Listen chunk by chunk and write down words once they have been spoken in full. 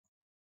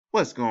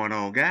What's going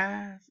on,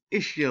 guys?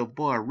 It's your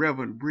boy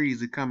Reverend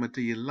Breezy coming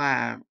to you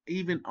live,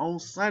 even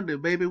on Sunday,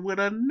 baby, with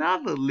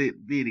another lit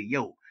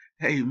video.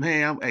 Hey,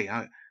 man,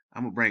 I'm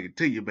gonna bring it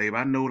to you, baby.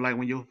 I know, like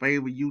when your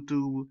favorite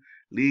YouTuber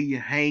leave you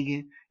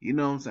hanging, you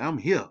know what I'm saying? I'm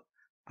here.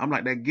 I'm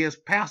like that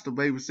guest pastor,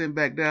 baby, sitting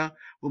back down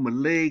with my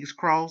legs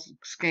crossed,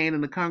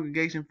 scanning the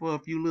congregation for a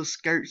few little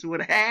skirts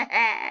with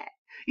a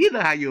You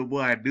know how your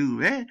boy do,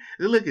 man.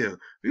 Look at him.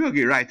 We're gonna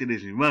get right to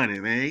this money,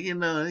 man. You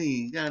know,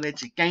 he got that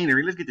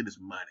chicanery. Let's get to this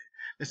money.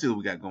 Let's see what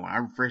we got going. I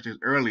refreshed this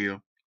earlier,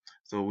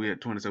 so we're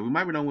at 27. We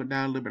might be done went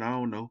down a little bit. I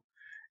don't know.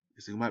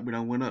 Let's see, we might be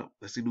done went up.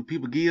 Let's see, do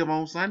people give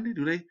on Sunday?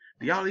 Do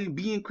y'all even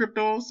be in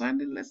crypto on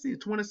Sunday? Let's see,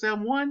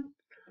 27.1.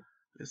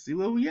 Let's see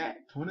where we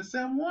at.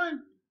 27.1.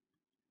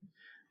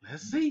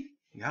 Let's see.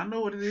 Y'all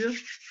know what it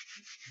is.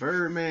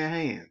 Birdman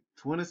hand.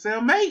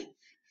 27.8.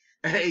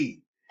 Hey,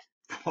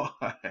 boy,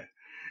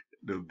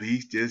 the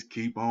beast just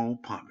keep on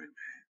pumping,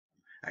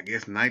 man. I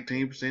guess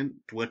 19%,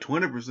 well,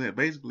 20%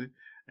 basically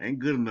ain't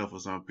good enough for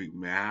some people,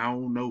 man. I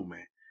don't know,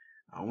 man.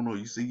 I don't know.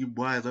 You see your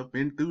boys up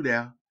and through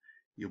there.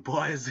 Your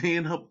boys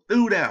in up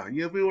through there.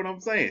 You feel what I'm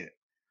saying?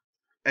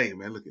 Hey,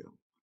 man, look at them.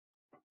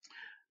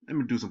 Let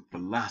me do some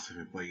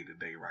philosophy for you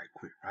today, right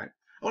quick, right?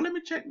 Oh, let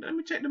me check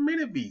the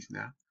mini beast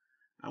now.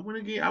 I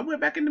went in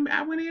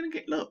and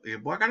get. Look, yeah,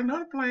 boy, I got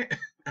another plan.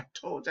 I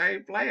told you I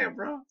ain't playing,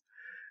 bro.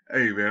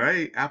 Hey,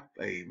 man,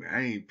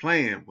 I ain't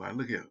playing, boy.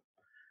 Look here.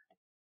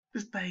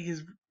 This thing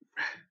is.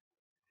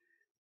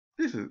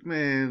 This is,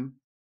 man.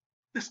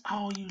 That's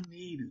all you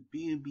need is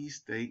BNB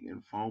stake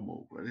and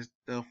FOMO, bro. This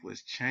stuff will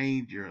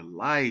change your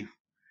life.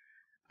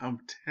 I'm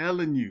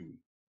telling you.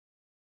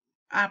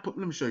 Let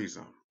me show you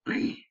something. Let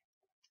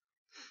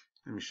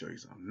me show you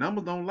something.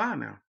 Numbers don't lie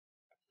now.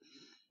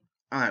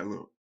 All right,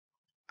 look.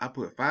 I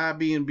put 5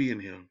 BNB in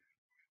here.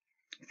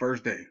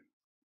 First day.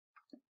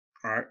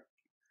 All right.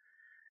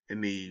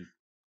 In the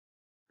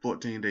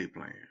 14-day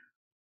plan.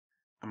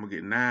 I'm going to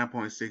get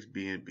 9.6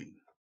 BNB.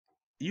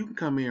 You can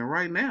come in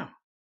right now.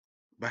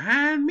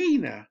 Behind me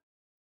now.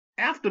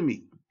 After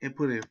me. And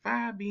put in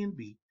 5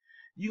 BNB.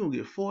 You're going to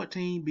get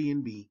 14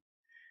 BNB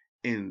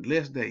in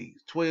less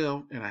days.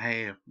 12 and a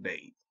half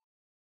days.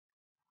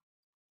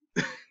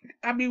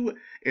 I mean,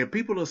 and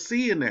people are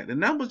seeing that. The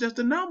numbers just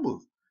the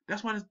numbers.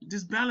 That's why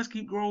this balance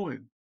keep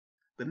growing.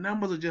 The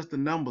numbers are just the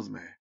numbers,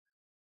 man.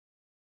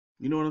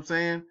 You know what I'm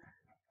saying?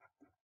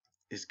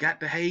 It's got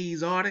the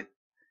haze audit,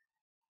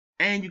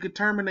 and you can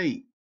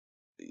terminate.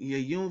 Yeah,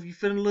 if you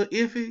feeling a little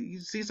iffy, you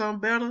see something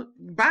better,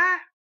 buy.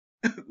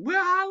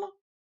 We'll holler.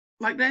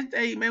 Like that.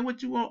 Hey, man,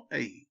 what you want?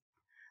 Hey,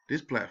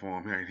 this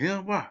platform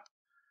here, bro.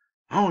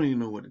 I don't even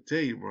know what to tell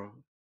you, bro.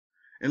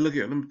 And look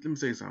here, let me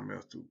say something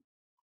else too.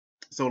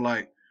 So,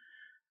 like,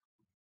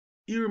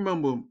 you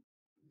remember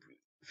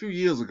a few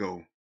years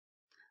ago,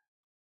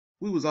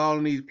 we was all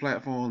in these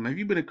platforms. Now, if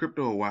you've been in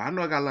crypto a while, I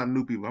know I got a lot of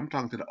new people. I'm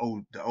talking to the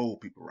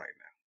old people right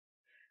now.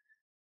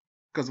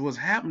 Because what's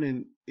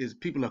happening is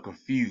people are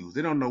confused.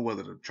 They don't know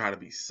whether to try to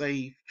be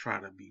safe, try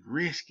to be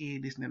risky,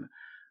 this and that.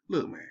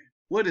 Look, man,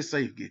 what does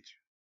safe get you?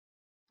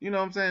 You know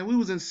what I'm saying? We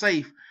was in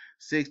safe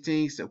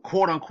 16,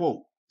 quote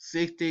unquote,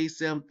 16,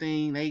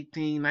 17,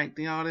 18,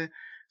 19, all that.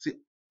 See,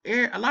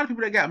 a lot of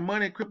people that got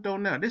money in crypto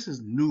now, this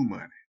is new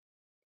money.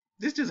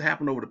 This just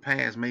happened over the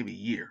past maybe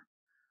year.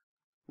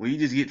 When you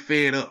just get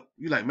fed up,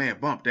 you like, man,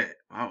 bump that.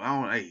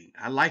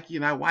 I like you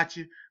and I watch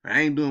you, but I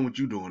ain't doing what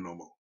you doing no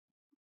more.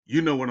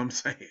 You know what I'm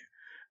saying?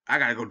 I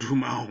gotta go do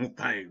my own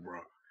thing, bro.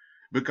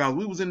 Because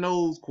we was in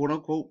those quote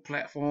unquote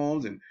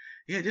platforms and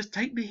yeah, just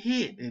take the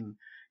hit and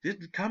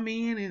just come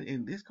in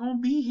and it's gonna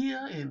be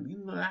here and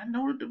you know I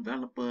know the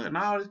developer and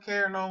all this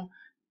carrying on.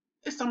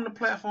 It's some of the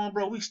platform,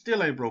 bro, we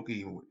still ain't broke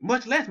even with.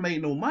 Much less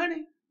made no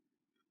money.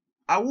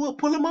 I would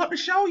pull them up to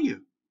show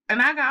you.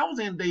 And I was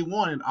in day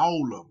one in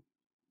all of them.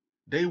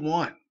 Day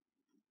one.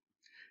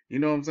 You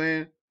know what I'm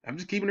saying? I'm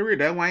just keeping it real.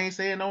 That's why I ain't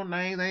saying no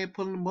names. I ain't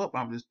pulling them up.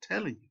 I'm just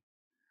telling you.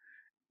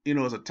 You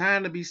know, it's a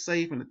time to be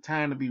safe and a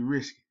time to be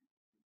risky.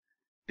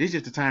 This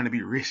just a time to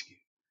be risky.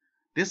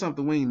 This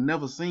something we ain't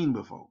never seen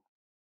before.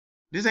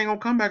 This ain't gonna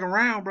come back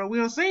around, bro. We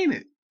done seen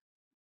it.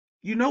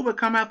 You know what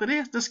come after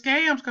this? The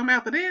scams come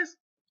after this.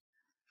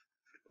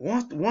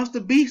 Once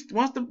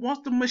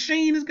the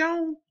machine is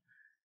gone,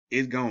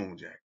 it's gone,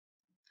 Jack.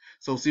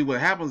 So see what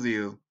happens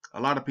is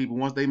a lot of people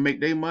once they make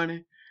their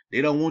money,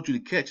 they don't want you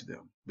to catch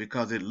them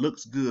because it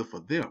looks good for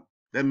them.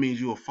 That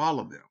means you'll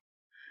follow them.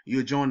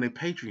 You'll join their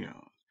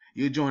Patreons.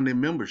 You'll join their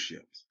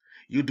memberships.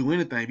 You'll do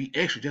anything, be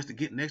extra just to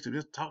get next to them,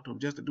 just talk to them,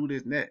 just to do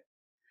this and that.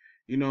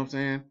 You know what I'm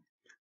saying?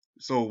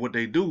 So what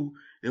they do,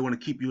 they want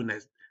to keep you in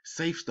that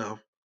safe stuff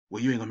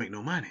where you ain't gonna make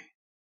no money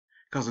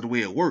because of the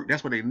way it works.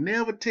 That's why they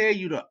never tell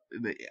you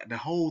the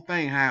whole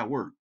thing how it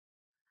works.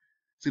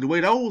 See, the way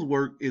those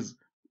work is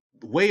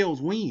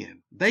whales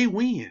win. They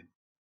win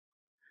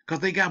because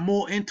they got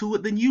more into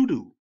it than you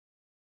do.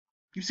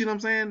 You see what I'm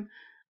saying?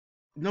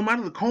 No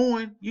matter the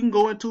coin, you can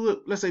go into it.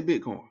 Let's say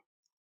Bitcoin.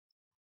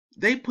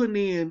 They putting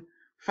in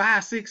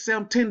 5, 6,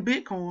 7, 10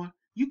 Bitcoin.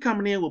 You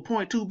coming in with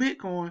 0.2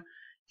 Bitcoin.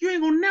 You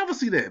ain't gonna never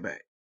see that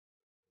back.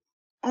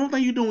 Only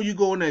thing you doing when you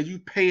go in there, you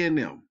paying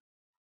them.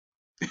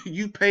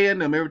 You paying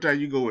them every time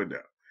you go in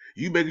there.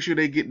 You making sure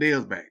they get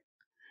theirs back.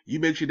 You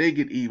make sure they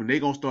get even. They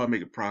gonna start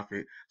making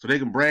profit so they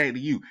can brag to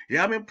you.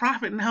 Yeah, I'm in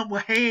profit now.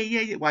 Well, hey,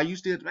 yeah. While you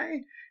still,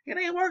 hey, it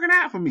ain't working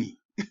out for me.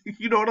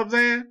 You know what I'm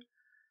saying?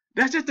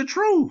 That's just the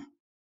truth.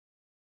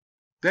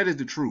 That is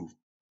the truth.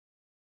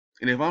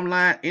 And if I'm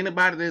lying,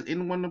 anybody that's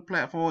in one of the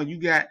platforms, you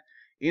got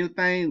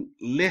anything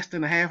less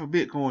than a half a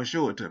Bitcoin,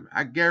 show it to me.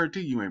 I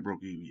guarantee you ain't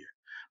broke even yet.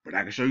 But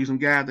I can show you some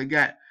guys that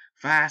got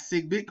 5,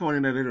 6 Bitcoin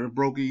in there that are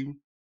broke even.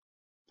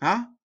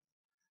 Huh?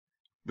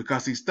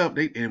 Because see stuff,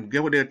 and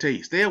get what they'll tell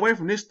you. Stay away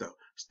from this stuff.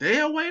 Stay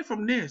away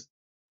from this.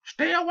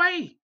 Stay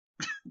away.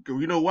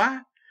 You know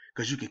why?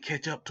 Because you can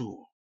catch up to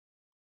them.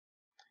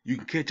 You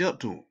can catch up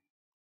to them.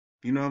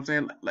 You know what I'm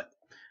saying? Like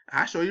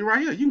I show you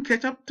right here. You can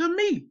catch up to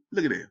me.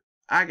 Look at this.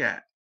 I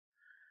got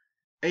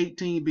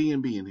 18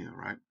 BNB in here,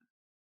 right?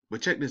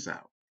 But check this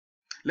out.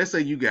 Let's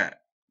say you got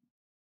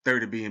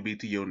 30 BNB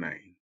to your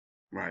name,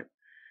 right?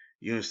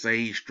 You done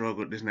saved,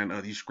 struggled, this and that and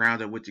other. You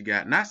scrounge up what you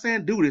got. Not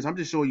saying do this. I'm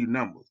just showing you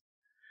numbers.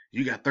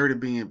 You got 30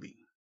 BNB.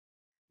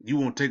 You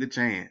won't take a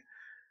chance.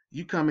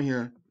 You come in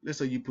here. Let's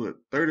say you put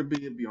 30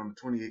 BNB on the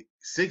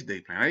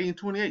 26-day plan. I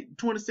ain't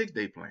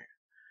 26-day plan.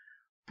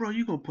 Bro,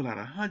 you gonna pull out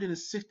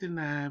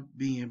 169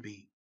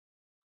 BNB.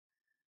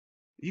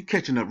 You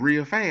catching up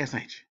real fast,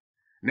 ain't you?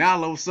 Now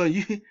all of a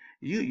sudden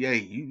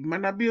you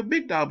might not be a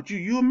big dog, but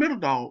you a middle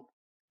dog.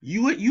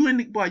 You in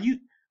the boy,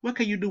 what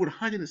can you do with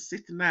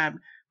 169?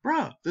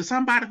 Bro, to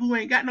somebody who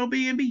ain't got no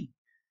BNB,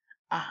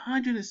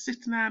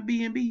 169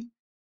 BNB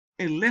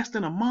in less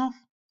than a month?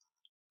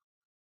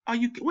 Where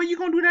you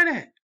gonna do that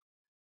at?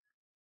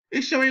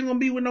 It sure ain't gonna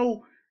be with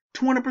no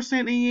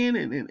 20% in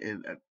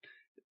and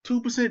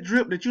 2%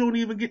 drip that you don't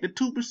even get the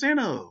 2%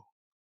 of.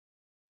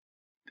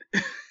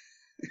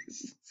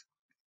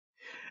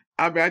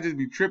 I mean, I just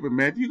be tripping,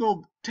 man. If you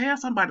gonna tell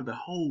somebody the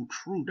whole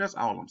truth, that's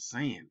all I'm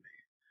saying, man.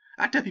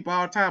 I tell people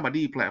all the time about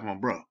these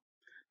platforms, bro.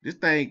 This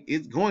thing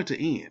is going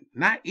to end.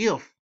 Not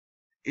if,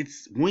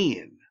 it's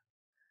when.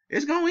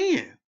 It's gonna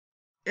end.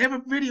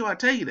 Every video I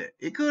tell you that.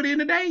 It could end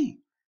today.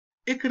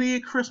 It could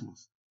end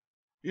Christmas.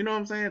 You know what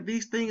I'm saying?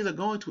 These things are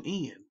going to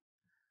end.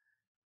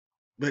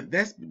 But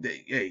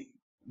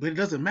but it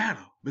doesn't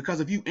matter. Because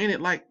if you in it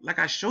like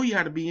I show you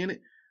how to be in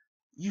it,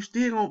 you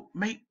still gonna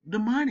make the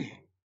money.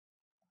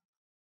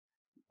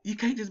 You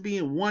can't just be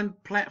in one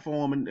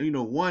platform and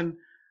one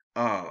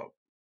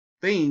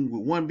thing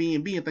with one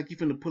BNB and think you're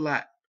finna pull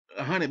out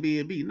 100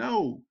 BNB.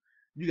 No,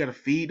 you gotta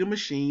feed the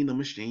machine. The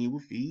machine will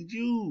feed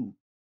you.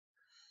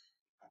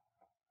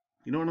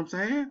 You know what I'm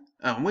saying?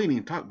 We ain't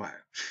even talk about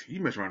it. You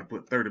mess around and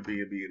put 30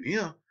 BNB in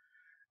here.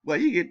 Well,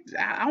 you get.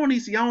 I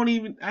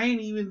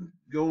ain't even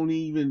gonna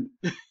even.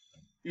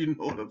 You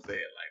know what I'm saying?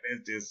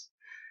 Like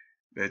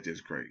that's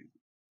just crazy.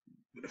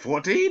 But the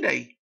 14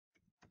 day.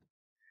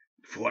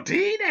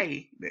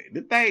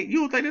 The thing,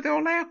 you would think that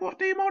they'll last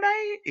 14 more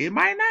days? It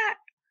might not.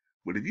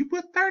 But if you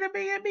put 30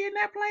 BNB in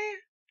that plan,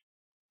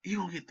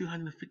 you're going to get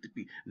 350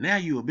 B. Now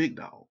you a big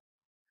dog.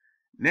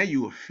 Now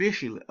you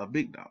officially a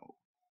big dog.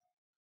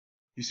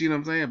 You see what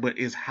I'm saying? But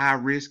it's high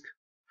risk,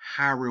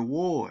 high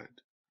reward.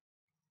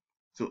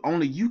 So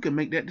only you can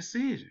make that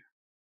decision.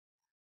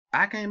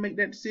 I can't make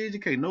that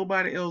decision. Can't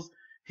nobody else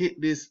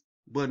hit this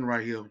button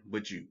right here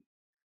but you.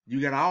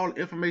 You got all the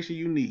information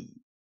you need.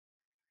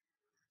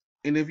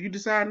 And if you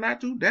decide not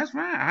to, that's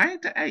fine.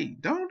 Hey,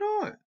 don't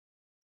do it.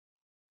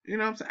 You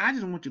know what I'm saying? I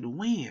just want you to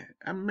win.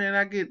 I mean, man,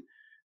 I get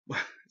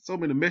so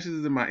many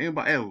messages in my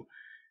inbox.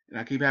 And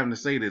I keep having to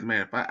say this,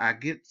 man. If I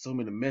get so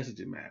many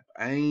messages, man.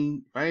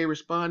 If I ain't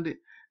responded,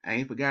 I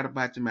ain't forgot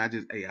about you,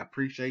 man. I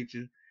appreciate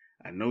you.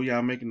 I know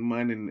y'all making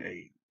money, and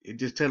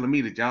it's just telling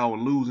me that y'all were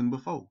losing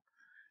before.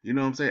 You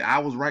know what I'm saying? I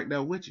was right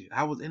there with you.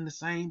 I was in the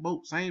same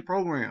boat, same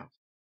programs.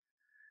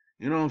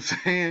 You know what I'm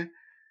saying?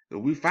 So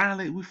we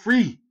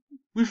free.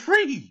 We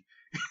free.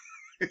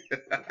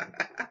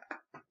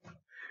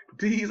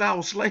 These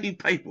our slave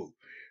papers.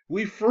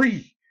 We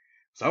free.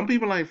 Some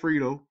people ain't free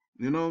though.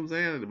 You know what I'm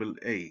saying?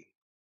 But hey,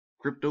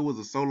 crypto is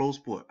a solo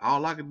sport.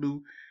 All I can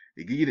do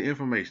is give you the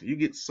information. You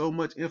get so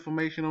much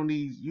information on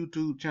these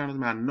YouTube channels,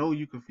 man. I know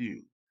you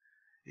confused.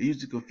 It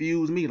used to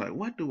confuse me. Like,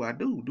 what do I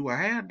do? Do I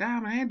have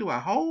diamond hand? Do I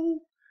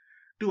hold?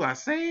 Do I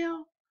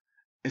sell?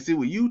 And see,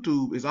 with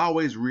YouTube, it's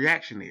always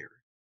reactionary.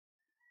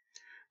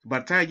 By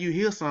the time you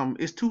hear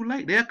something, it's too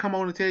late. They'll come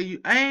on and tell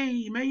you,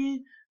 hey,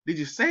 man, did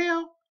you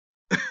sell?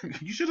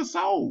 You should have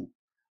sold.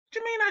 What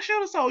you mean I should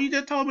have sold? You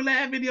just told me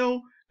last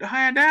video to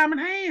hire diamond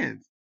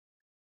hands.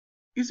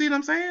 You see what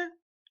I'm saying?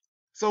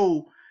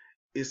 So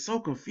it's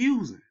so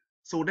confusing.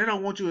 So they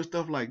don't want you in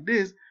stuff like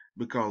this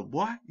because,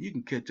 boy, you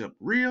can catch up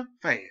real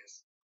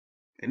fast.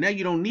 And now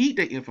you don't need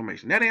that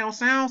information. Now they don't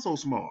sound so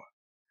smart.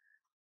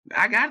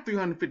 I got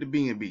 350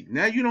 BNB.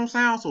 Now you don't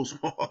sound so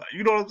smart.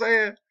 You know what I'm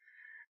saying?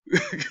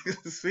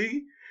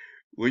 See?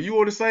 When you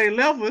on the same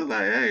level, it's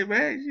like, hey,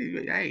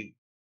 man, hey,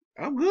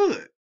 I'm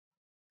good.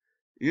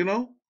 You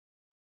know?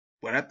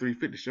 But that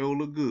 350 sure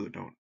look good,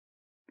 don't it?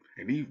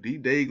 And these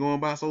days going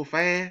by so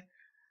fast.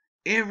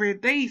 Every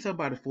day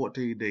somebody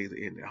 14 days are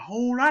in there. A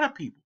whole lot of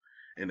people.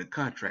 and the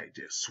contract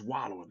just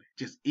swallowing it,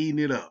 just eating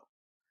it up,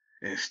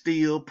 and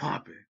still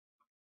pumping.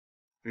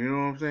 You know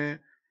what I'm saying?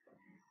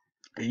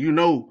 And you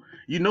know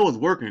it's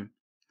working.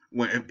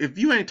 When if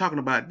you ain't talking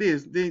about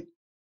this, then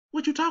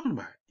what you talking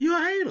about? You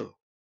a hater.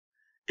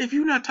 If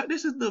you not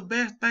this is the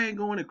best thing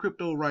going in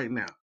crypto right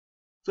now.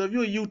 So if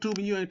you're a YouTuber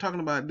and you ain't talking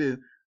about this,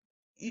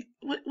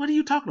 what are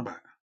you talking about?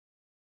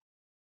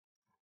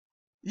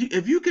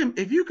 If you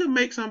can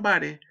make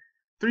somebody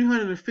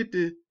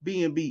 350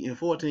 BNB in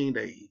 14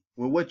 days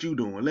with what you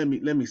doing, let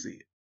me see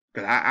it.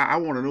 Cause I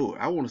want to know it.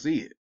 I want to see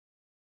it.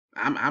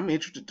 I'm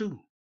interested too.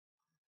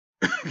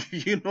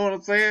 You know what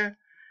I'm saying?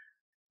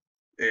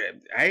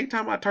 Every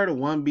time I turn a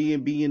 1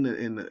 BNB in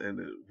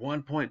the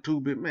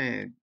 1.2 bit,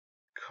 man,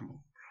 come on,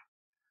 bro.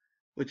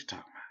 What you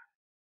talking about?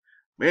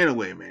 But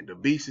anyway, man, the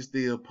beast is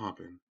still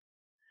pumping.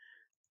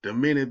 The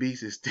mini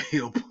beast is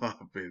still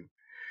pumping.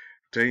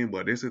 Tell you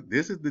what, this is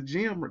the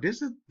gem.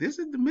 This is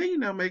the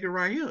millionaire maker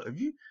right here. If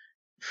you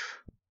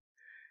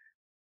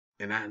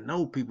and I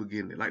know people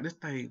getting it like this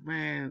thing,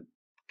 man.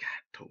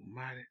 God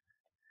almighty.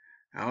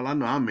 All I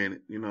know, I'm in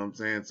it. You know what I'm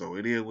saying? So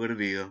it is what it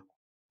is.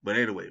 But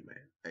anyway, man,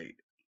 hey,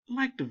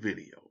 like the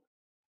video,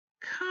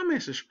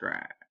 comment,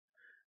 subscribe,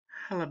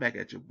 holla back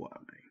at your boy,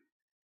 man.